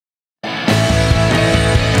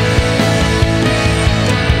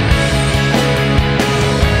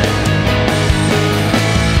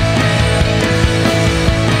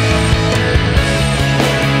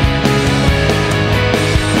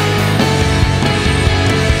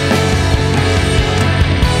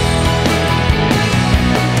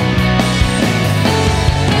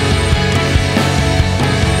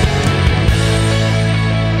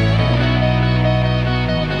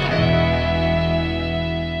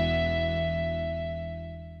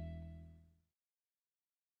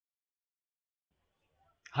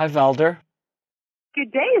Hi, Valder.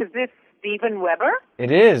 Good day. Is this Stephen Weber?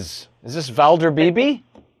 It is. Is this Valder Beebe?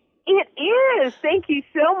 It is. Thank you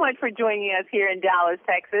so much for joining us here in Dallas,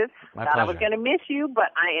 Texas. My Thought I was pleasure. going to miss you,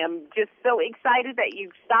 but I am just so excited that you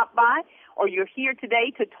stopped by or you're here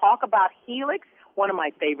today to talk about Helix, one of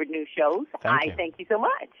my favorite new shows. Thank you. Thank you so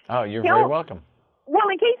much. Oh, you're Tell- very welcome. Well,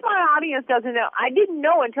 in case my audience doesn't know, I didn't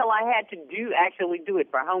know until I had to actually do it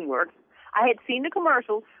for homework. I had seen the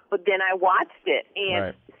commercials, but then I watched it, and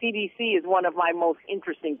Right. CDC is one of my most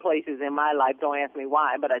interesting places in my life. Don't ask me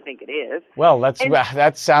why, but I think it is. Well, And-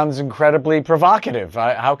 that sounds incredibly provocative.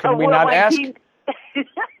 How can we well, not my ask? Team,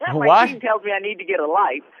 my What? team tells me I need to get a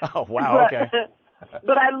life. Oh, wow. Okay.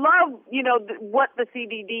 But I love, what the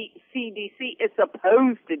CDC is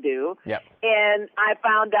supposed to do. Yep. And I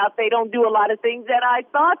found out they don't do a lot of things that I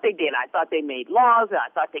thought they did. I thought they made laws, and I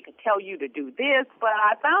thought they could tell you to do this, but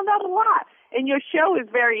I found out a lot. And your show is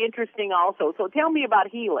very interesting also. So tell me about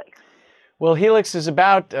Helix. Well, Helix is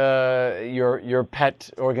about your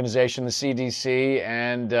pet organization, the CDC,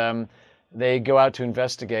 and they go out to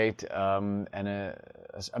investigate a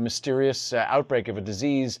mysterious outbreak of a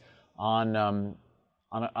disease on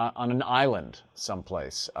an island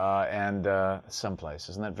someplace, someplace,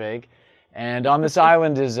 isn't that vague? And on this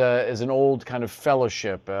island is an old kind of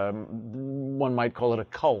fellowship. One might call it a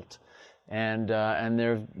cult, and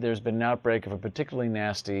there's been an outbreak of a particularly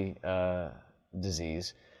nasty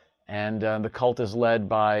disease, and the cult is led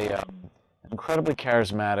by an incredibly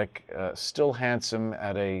charismatic, still handsome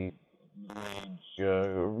at a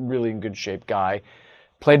really in good shape guy,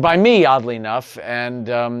 played by me, oddly enough, and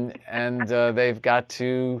they've got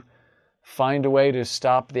to find a way to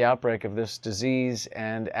stop the outbreak of this disease.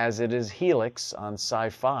 And as it is Helix on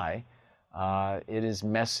SyFy, it is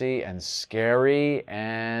messy and scary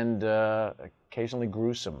and occasionally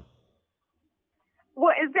gruesome.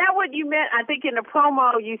 Well, is that what you meant? I think in the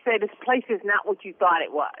promo you said this place is not what you thought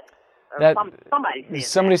it was. Or That-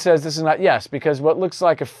 somebody says this is not, yes, because what looks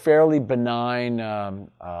like a fairly benign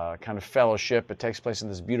kind of fellowship, it takes place in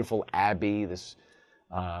this beautiful abbey, this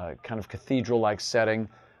kind of cathedral-like setting.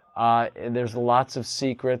 And there's lots of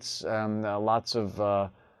secrets, lots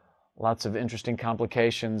of interesting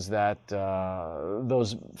complications that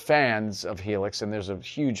those fans of Helix, and there's a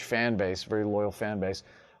huge fan base, very loyal fan base,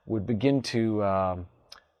 would begin to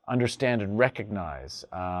understand and recognize.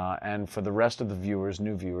 And for the rest of the viewers,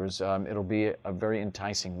 new viewers, it'll be a very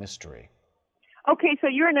enticing mystery. Okay, so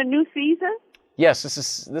you're in a new season? Yes, this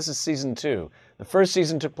is season 2. The first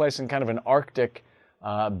season took place in kind of an Arctic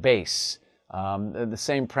base. The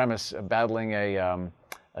same premise, battling a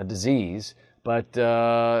disease, but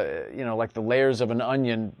like the layers of an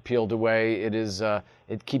onion peeled away,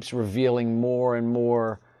 it keeps revealing more and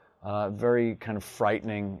more very kind of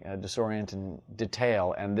frightening, disorienting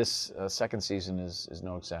detail, and this second season is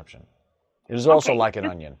no exception. It is also like an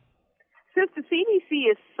onion. Since the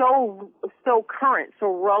CDC is so current,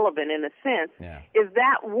 so relevant in a sense, Yeah. is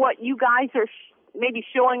that what you guys are maybe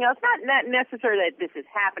showing us? Not necessarily that this is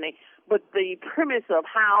happening, but the premise of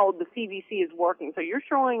how the CDC is working. So you're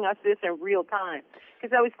showing us this in real time.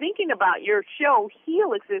 Because I was thinking about your show,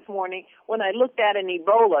 Helix, this morning when I looked at an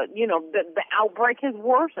Ebola. The outbreak has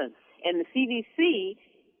worsened. And the CDC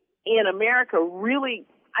in America really,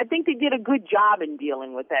 I think they did a good job in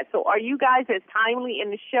dealing with that. So are you guys as timely in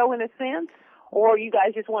the show in a sense? Or you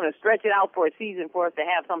guys just want to stretch it out for a season for us to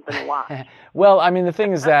have something to watch? Well, I mean, the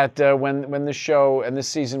thing is that when the show and this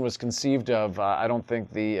season was conceived of, I don't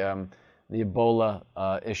think the Ebola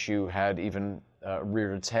issue had even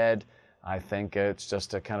reared its head. I think it's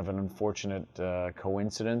just a kind of an unfortunate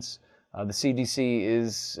coincidence. The CDC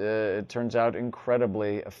is, it turns out,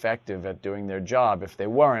 incredibly effective at doing their job. If they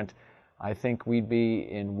weren't, I think we'd be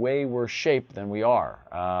in way worse shape than we are.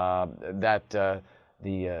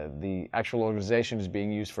 The actual organization is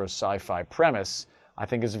being used for a sci-fi premise, I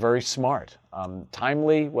think is very smart.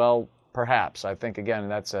 Timely, well, perhaps. I think, again,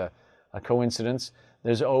 that's a coincidence.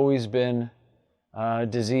 There's always been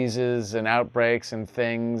diseases and outbreaks and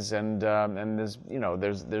things, and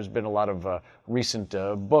there's been a lot of recent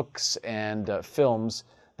books and films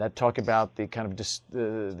that talk about the kind of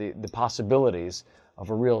the possibilities of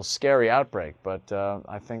a real scary outbreak. But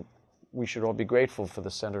I think we should all be grateful for the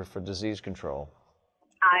Center for Disease Control.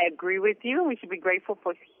 I agree with you. We should be grateful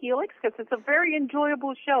for Helix because it's a very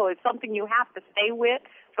enjoyable show. It's something you have to stay with.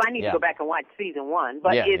 So I need to go back and watch season 1.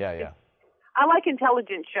 But I like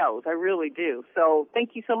intelligent shows. I really do. So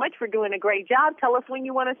thank you so much for doing a great job. Tell us when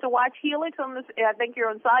you want us to watch Helix on this. I think you're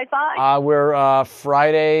on SyFy. We're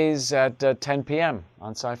Fridays at 10 p.m.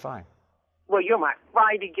 on SyFy. Well, you're my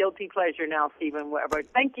Friday guilty pleasure now, Stephen Weber.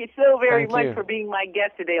 Thank you so very Thank much you. for being my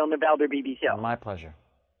guest today on the Valder Beebe Show. My pleasure.